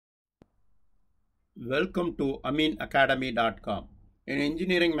Welcome to aminacademy.com. In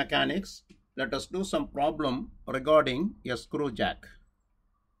engineering mechanics, let us do some problem regarding a screw jack.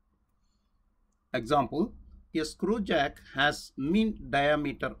 Example, a screw jack has mean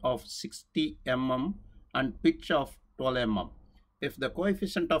diameter of 60 mm and pitch of 12 mm. If the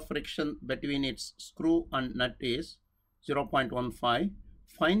coefficient of friction between its screw and nut is 0.15,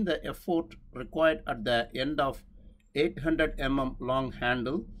 find the effort required at the end of 800 mm long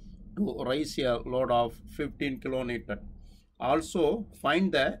handle to raise a load of 15 kN. Also,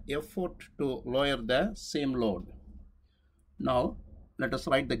 find the effort to lower the same load. Now, let us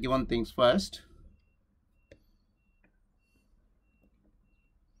write the given things first.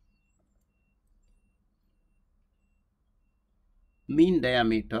 Mean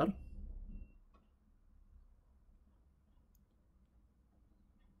diameter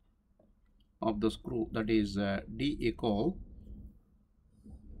of the screw, that is D equal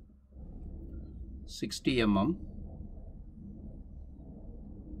 60 mm.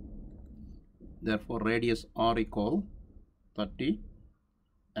 Therefore, radius R equal 30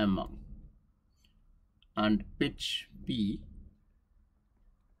 mm and pitch P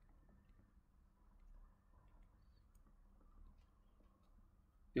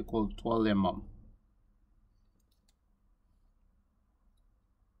equal 12 mm.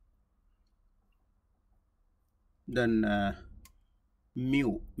 Then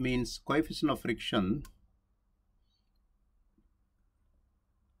mu means coefficient of friction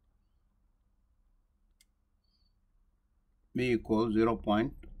mu equals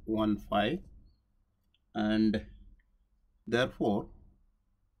 0.15, and therefore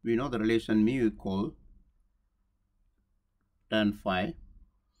we know the relation mu equal tan phi.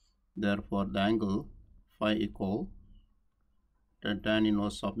 Therefore the angle phi equal tan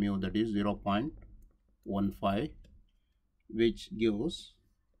inverse of mu, that is 0.15, which gives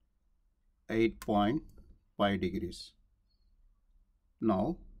 8.5 degrees.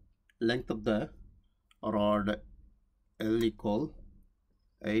 Now length of the rod L equal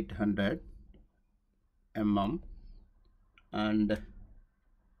 800 mm and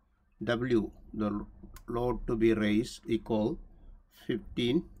W, the load to be raised, equal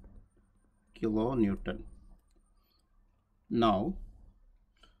 15 kN. Now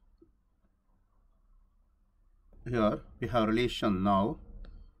here we have relation now.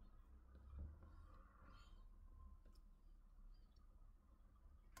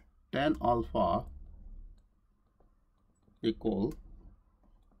 Tan alpha equal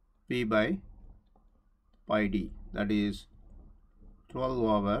P by pi d, that is 12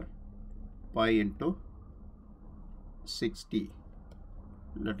 over pi into 60.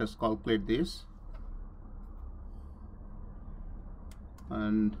 Let us calculate this,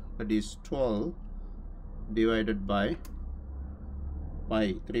 and that is 12 divided by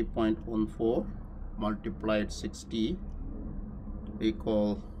pi, 3.14 multiplied 60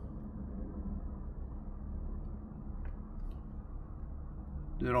 equal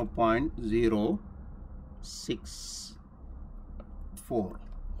 0.064.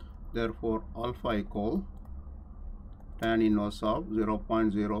 Therefore alpha equal tan inverse of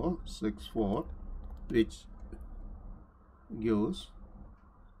 0.064, which gives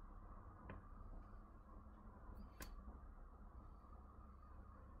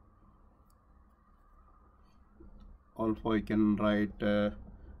alpha, we can write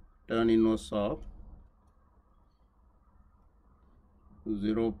tan inverse of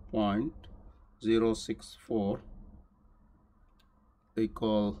 0.064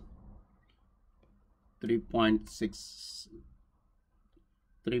 equal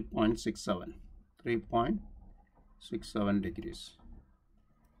 3.67 degrees.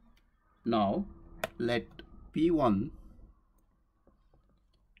 Now let P1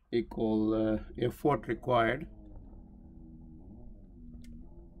 equal effort required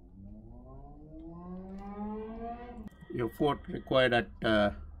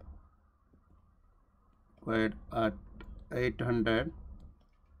at 800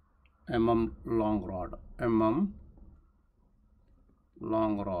 mm long rod.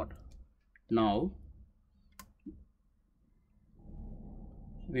 Now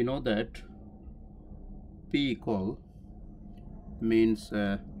we know that P equal means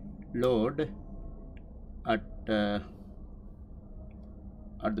load at the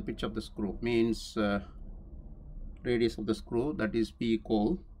pitch of the screw, means radius of the screw, that is P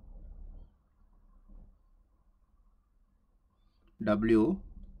equal W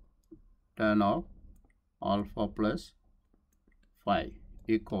tan of alpha plus phi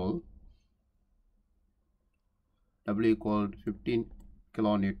equal W equal 15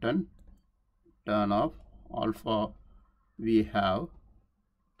 kN, tan of alpha we have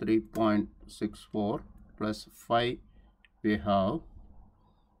 3.67 3.64 plus 5 we have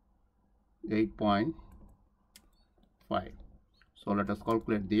 8.5. So let us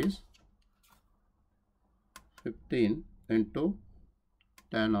calculate this. 15 into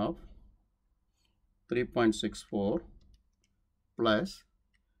 10 of 3.64 plus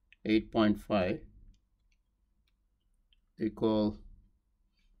 8.5 equal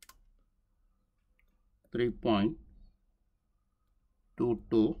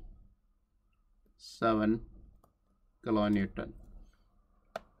 3.227 kilonewton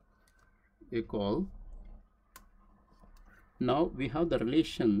equal. Now we have the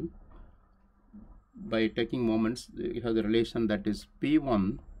relation by taking moments. We have the relation that is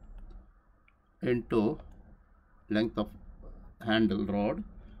P1 into length of handle rod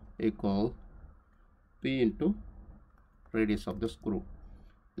equal P into radius of the screw.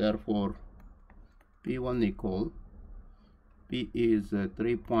 Therefore P1 equal, P is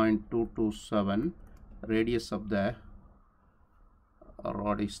 3.227, radius of the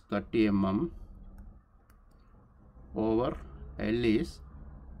rod is 30 mm over L is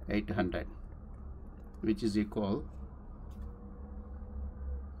 800, which is equal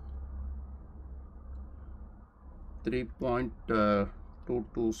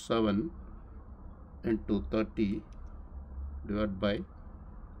 3.227 into 30 divided by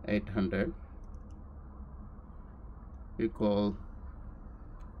 800 equal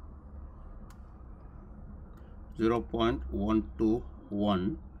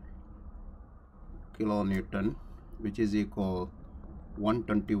 0.121 kilonewton, which is equal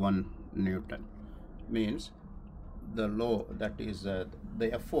 121 Newton. Means the load, that is the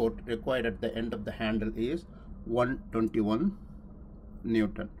effort required at the end of the handle is 121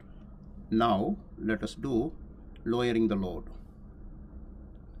 Newton. Now let us do lowering the load.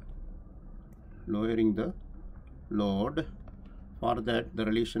 Lowering the load, for that the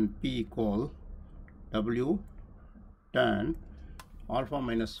relation P equal W tan alpha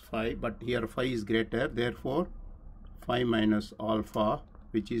minus phi, but here phi is greater, therefore phi minus alpha,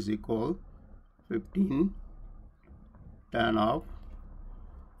 which is equal 15 tan of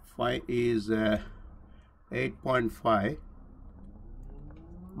phi is 8.5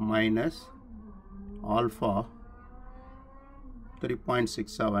 minus alpha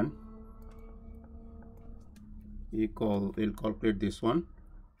 3.67 equal, we'll calculate this one,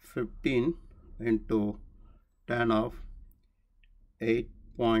 15 into tan of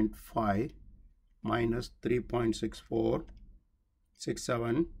 8.5 minus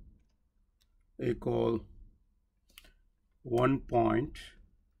 3.67 equal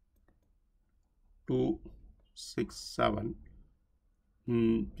 1.267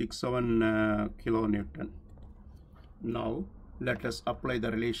 kilonewton. Now let us apply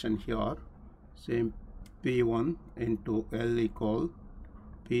the relation here. Same, P1 into L equal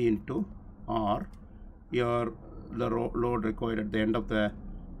P into R. Here the load required at the end of the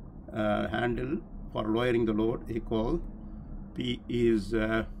handle for lowering the load equal, P is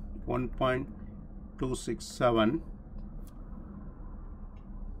 1.267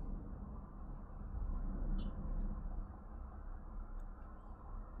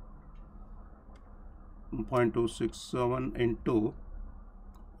 into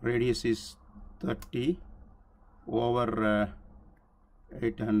radius is 30 over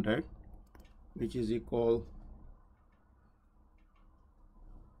 800, which is equal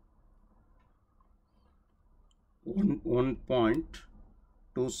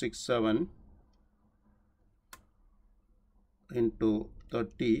 1.267 into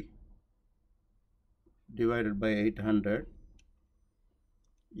 30 divided by 800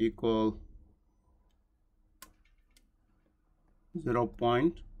 equal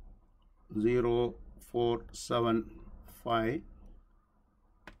 0.0475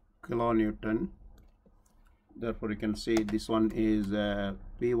 kilonewton. Therefore you can see this one is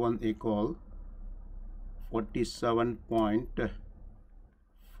P1 equal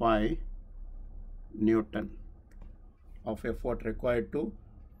 47.5 Newton of effort required to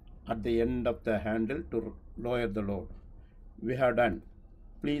at the end of the handle to lower the load. We have done.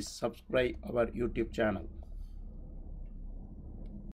 Please subscribe our YouTube channel.